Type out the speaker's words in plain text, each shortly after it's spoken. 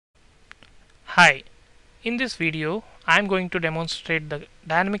Hi, in this video I am going to demonstrate the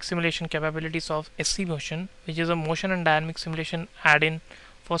dynamic simulation capabilities of SC-Motion, which is a motion and dynamic simulation add-in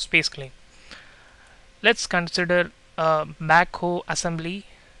for SpaceClaim. Let's consider a BackHoe assembly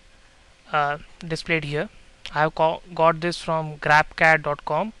displayed here. I have got this from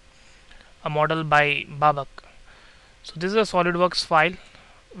grabcad.com, a model by Babak. So this is a SolidWorks file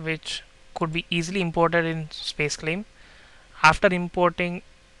which could be easily imported in SpaceClaim. After importing,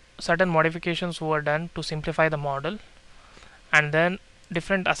 certain modifications were done to simplify the model, and then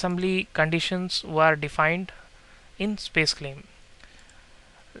different assembly conditions were defined in SpaceClaim.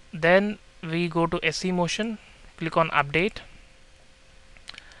 Then we go to SC-Motion, click on Update.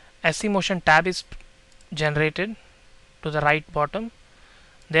 SC-Motion tab is generated to the right bottom.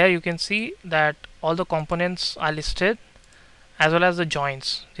 There you can see that all the components are listed as well as the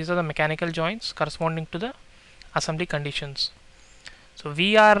joints. These are the mechanical joints corresponding to the assembly conditions. So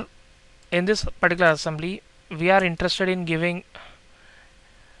we are in this particular assembly, we are interested in giving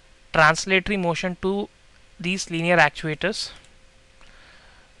translatory motion to these linear actuators.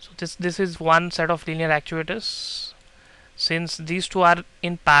 So this is one set of linear actuators. Since these two are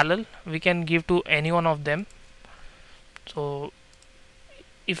in parallel, we can give to any one of them. So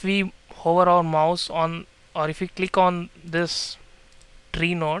if we hover our mouse on, or if we click on this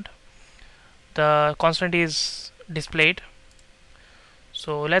tree node, the constant is displayed.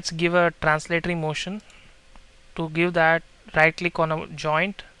 So let's give a translatory motion. To give that, right click on a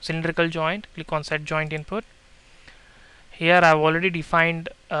joint, cylindrical joint, click on set joint input. Here I've already defined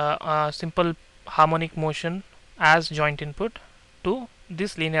a simple harmonic motion as joint input to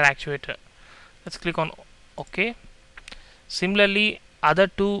this linear actuator. Let's click on OK. Similarly, other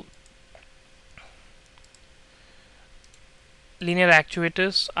two linear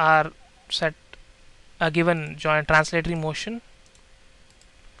actuators are set a given joint translatory motion.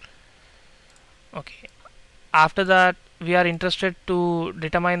 Okay. After that, we are interested to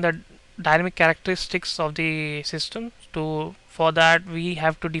determine the dynamic characteristics of the system. For that, we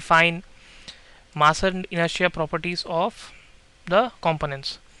have to define mass and inertia properties of the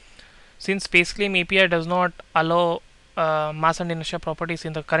components. Since SpaceClaim API does not allow mass and inertia properties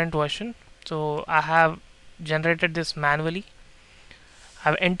in the current version, so I have generated this manually.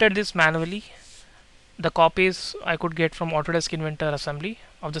 I have entered this manually. The copies I could get from Autodesk Inventor assembly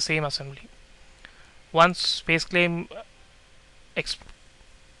of the same assembly. Once SpaceClaim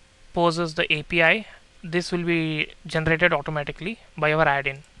exposes the API, this will be generated automatically by our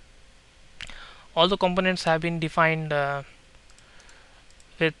add-in. All the components have been defined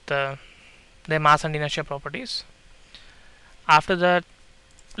with their mass and inertia properties. After that,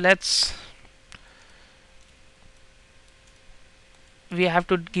 we have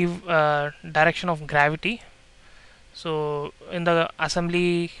to give direction of gravity. So in the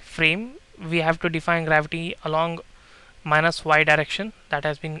assembly frame, we have to define gravity along minus y direction that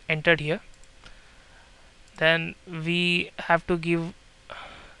has been entered here. Then we have to give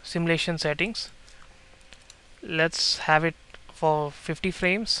simulation settings. Let's have it for 50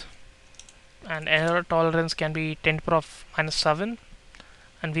 frames, and error tolerance can be 10 to the power of -7,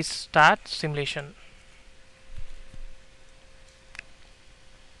 and we start simulation.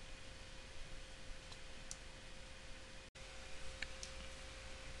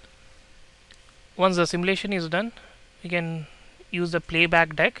 Once the simulation is done, we can use the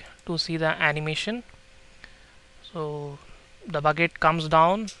playback deck to see the animation. So the bucket comes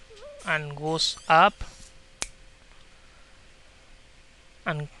down and goes up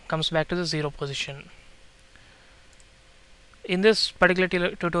and comes back to the 0 position. In this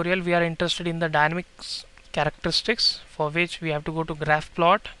particular tutorial, we are interested in the dynamics characteristics, for which we have to go to graph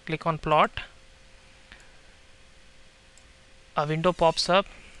plot, click on plot. A window pops up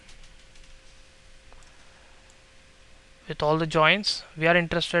with all the joints. We are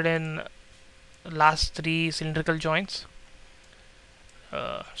interested in last three cylindrical joints.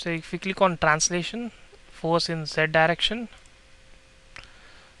 So if we click on translation, force in Z direction,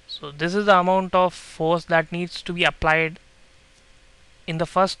 so this is the amount of force that needs to be applied in the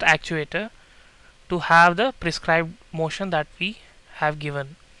first actuator to have the prescribed motion that we have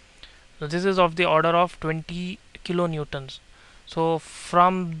given. So this is of the order of 20 kilonewtons. So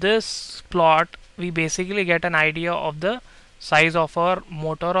from this plot, we basically get an idea of the size of our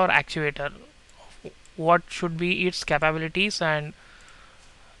motor or actuator, what should be its capabilities and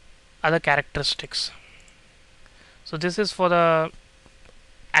other characteristics. So this is for the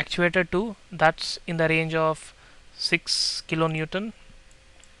actuator 2, that's in the range of 6 kilonewton,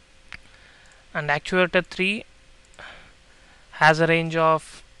 and actuator 3 has a range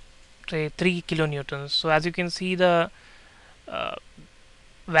of say 3 kilonewtons. So as you can see, the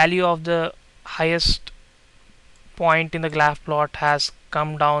value of the highest point in the graph plot has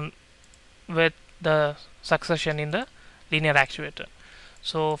come down with the succession in the linear actuator.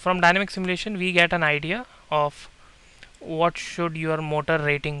 So from dynamic simulation we get an idea of what should your motor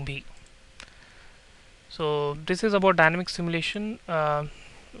rating be. So this is about dynamic simulation.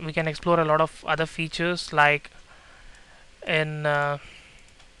 We can explore a lot of other features, like in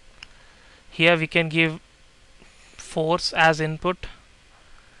here we can give force as input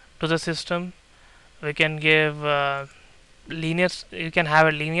to the system. We can give linear, you can have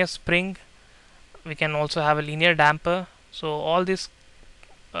a linear spring, we can also have a linear damper. So all this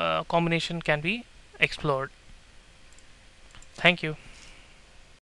combination can be explored. Thank you.